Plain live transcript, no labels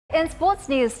In sports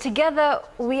news, Together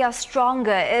We Are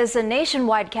Stronger is a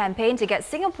nationwide campaign to get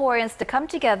Singaporeans to come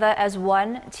together as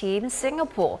one Team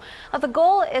Singapore. The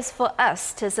goal is for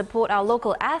us to support our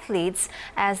local athletes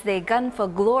as they gun for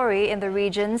glory in the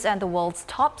regions and the world's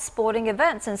top sporting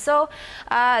events. And so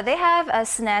they have a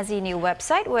snazzy new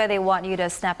website where they want you to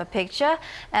snap a picture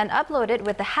and upload it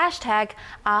with the hashtag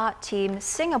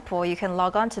OurTeamSg. You can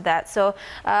log on to that. So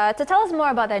to tell us more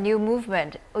about that new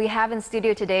movement, we have in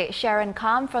studio today Sharon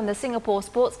Kam from the Singapore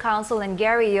Sports Council and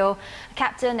Gary Yeo,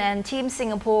 captain and Team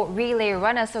Singapore relay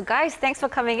runner. So guys, thanks for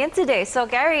coming in today. So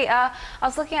Gary, I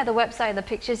was looking at the website and the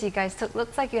pictures you guys took.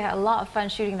 Looks like you had a lot of fun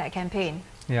shooting that campaign.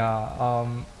 Yeah,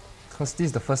 because this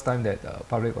is the first time that the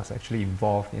public was actually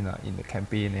involved in the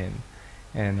campaign,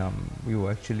 and we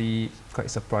were actually quite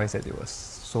surprised that it was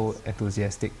so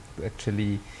enthusiastic to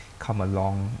actually come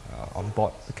along on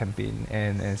board the campaign.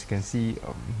 And as you can see,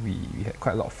 we had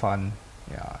quite a lot of fun.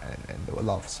 Yeah, and there were a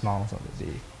lot of smiles on the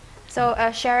day. So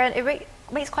Sharon, it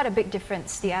makes quite a big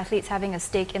difference, the athletes having a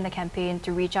stake in the campaign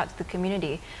to reach out to the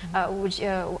community. How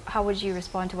would you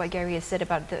respond to what Gary has said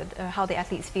about how the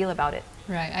athletes feel about it?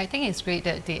 Right, I think it's great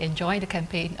that they enjoy the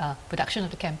campaign, production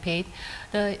of the campaign.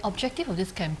 The objective of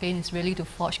this campaign is really to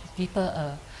forge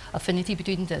deeper affinity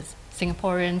between the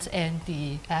Singaporeans and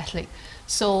the athlete.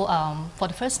 So for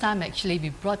the first time, actually, we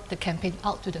brought the campaign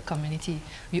out to the community.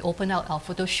 We opened out our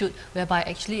photo shoot, whereby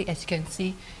actually, as you can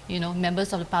see,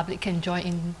 members of the public can join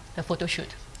in the photo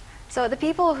shoot. So the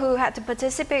people who had to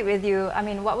participate with you, I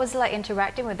mean, what was it like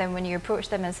interacting with them when you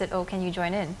approached them and said, "Oh, can you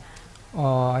join in?"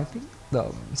 I think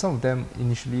some of them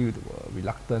initially were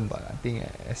reluctant, but I think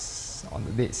as on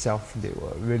the day itself, they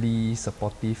were really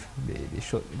supportive. They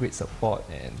showed great support,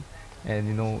 and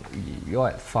we all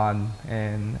had fun,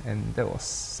 and that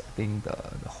was, I think,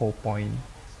 the whole point,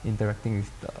 interacting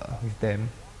with them.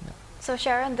 Yeah. So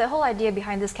Sharon, the whole idea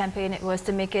behind this campaign was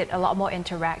to make it a lot more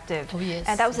interactive. Oh, yes.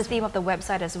 And that was the theme of the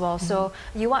website as well. So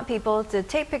you want people to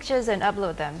take pictures and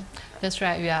upload them. That's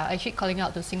right. We are actually calling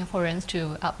out to Singaporeans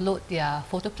to upload their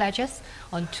photo pledges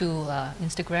onto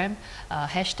Instagram,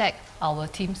 hashtag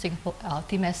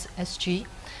OurTeamSg.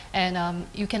 And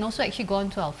you can also actually go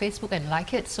onto our Facebook and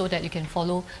like it so that you can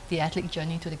follow the athlete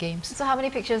journey to the games. So how many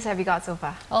pictures have you got so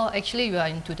far? Oh, actually we are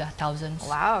into the thousands.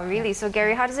 Wow, really? Yeah. So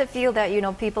Gary, how does it feel that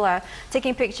people are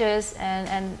taking pictures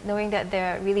and knowing that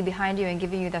they're really behind you and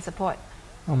giving you their support?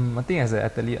 I think as an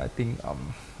athlete, I think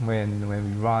when we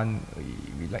run,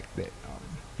 we like that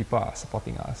people are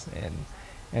supporting us,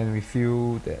 and we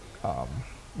feel that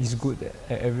it's good that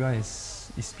everyone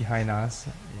is behind us.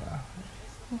 Yeah.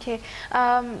 Okay,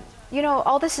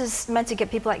 all this is meant to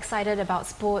get people excited about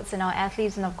sports and our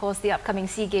athletes, and of course the upcoming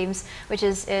SEA Games, which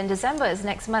is in December, is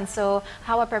next month. So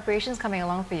how are preparations coming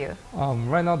along for you?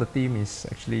 Right now the team is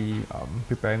actually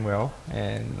preparing well,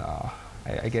 and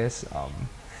I guess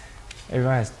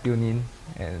everyone has tuned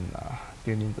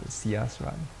in to see us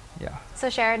run. Yeah. So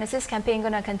Sharon, is this campaign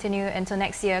going to continue until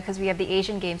next year, because we have the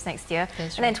Asian Games next year?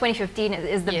 That's and then 2015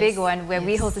 is the big one where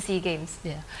we host the SEA Games.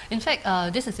 Yeah. In fact,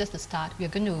 this is just the start. We are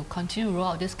going to continue to roll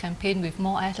out this campaign with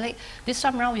more athletes. This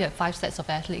time around we have 5 sets of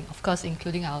athletes, of course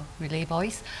including our relay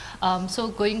boys. So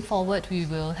going forward we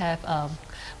will have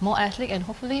more athletes, and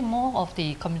hopefully more of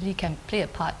the community can play a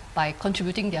part by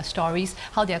contributing their stories,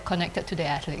 how they are connected to the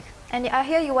athlete. And I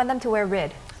hear you want them to wear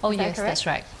red. Oh yes, that's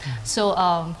right. So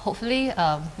hopefully, we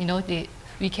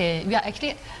are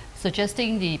actually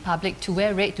suggesting the public to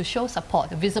wear red to show support,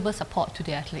 visible support to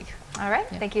the athlete. All right,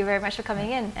 thank you very much for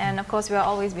coming in, and of course we are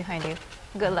always behind you.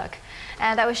 Good luck.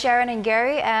 And that was Sharon and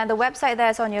Gary, and the website there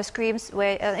is on your screen,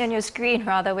 where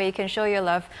you can show your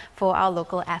love for our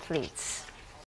local athletes.